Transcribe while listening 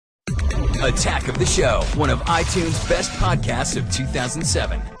Attack of the Show, one of iTunes' best podcasts of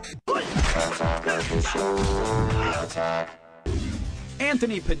 2007.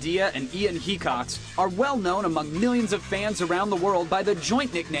 Anthony Padilla and Ian Hecox are well known among millions of fans around the world by the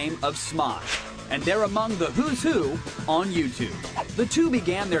joint nickname of Smosh, and they're among the who's who on YouTube. The two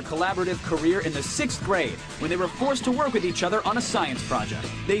began their collaborative career in the 6th grade when they were forced to work with each other on a science project.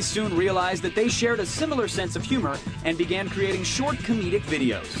 They soon realized that they shared a similar sense of humor and began creating short comedic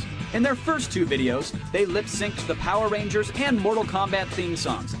videos. In their first 2 videos, they lip-synced the Power Rangers and Mortal Kombat theme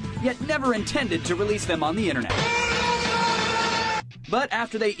songs, yet never intended to release them on the internet. But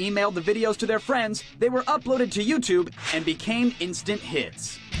after they emailed the videos to their friends, they were uploaded to YouTube and became instant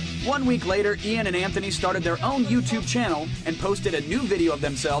hits. 1 week later, Ian and Anthony started their own YouTube channel and posted a new video of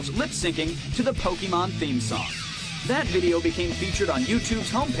themselves lip-syncing to the Pokemon theme song. That video became featured on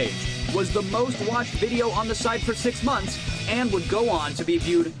YouTube's homepage, was the most watched video on the site for 6 months, and would go on to be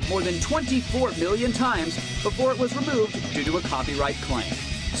viewed more than 24 million times before it was removed due to a copyright claim.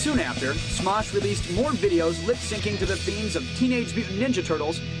 Soon after, Smosh released more videos lip-syncing to the themes of Teenage Mutant Ninja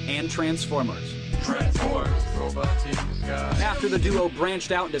Turtles and Transformers. After the duo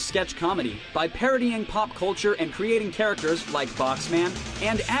branched out into sketch comedy by parodying pop culture and creating characters like Boxman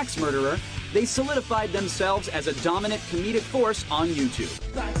and Axe Murderer, they solidified themselves as a dominant comedic force on YouTube.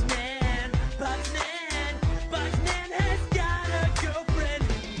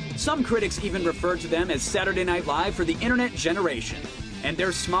 Some critics even referred to them as Saturday Night Live for the internet generation. And their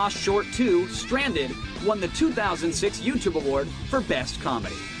Smosh short 2, Stranded, won the 2006 YouTube Award for Best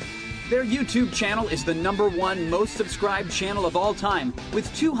Comedy. Their YouTube channel is the #1 most subscribed channel of all time,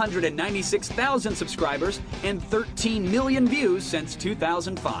 with 296,000 subscribers and 13 million views since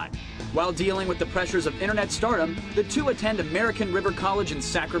 2005. While dealing with the pressures of internet stardom, the two attend American River College in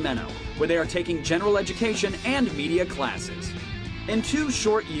Sacramento, where they are taking general education and media classes. In 2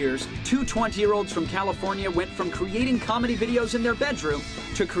 short years, 2 20-year-olds from California went from creating comedy videos in their bedroom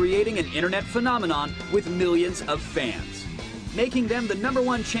to creating an internet phenomenon with millions of fans, making them the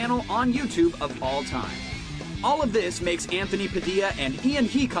 #1 channel on YouTube of all time. All of this makes Anthony Padilla and Ian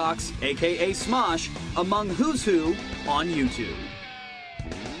Hecox, aka Smosh, among who's who on YouTube.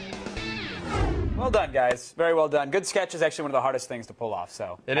 Well done, guys. Very well done. Good sketch is actually one of the hardest things to pull off,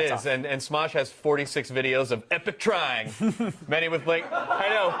 so. It is, and Smosh has 46 videos of epic trying. Many with like, I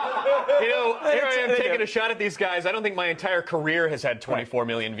know, here I am taking a shot at these guys. I don't think my entire career has had 24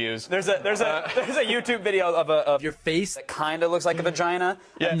 million views. There's a YouTube video of your face that kind of looks like a vagina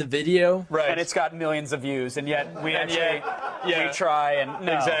in the video, right? And it's got millions of views, and yet we we try and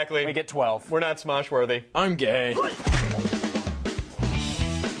no, exactly we get 12. We're not Smosh worthy. I'm gay.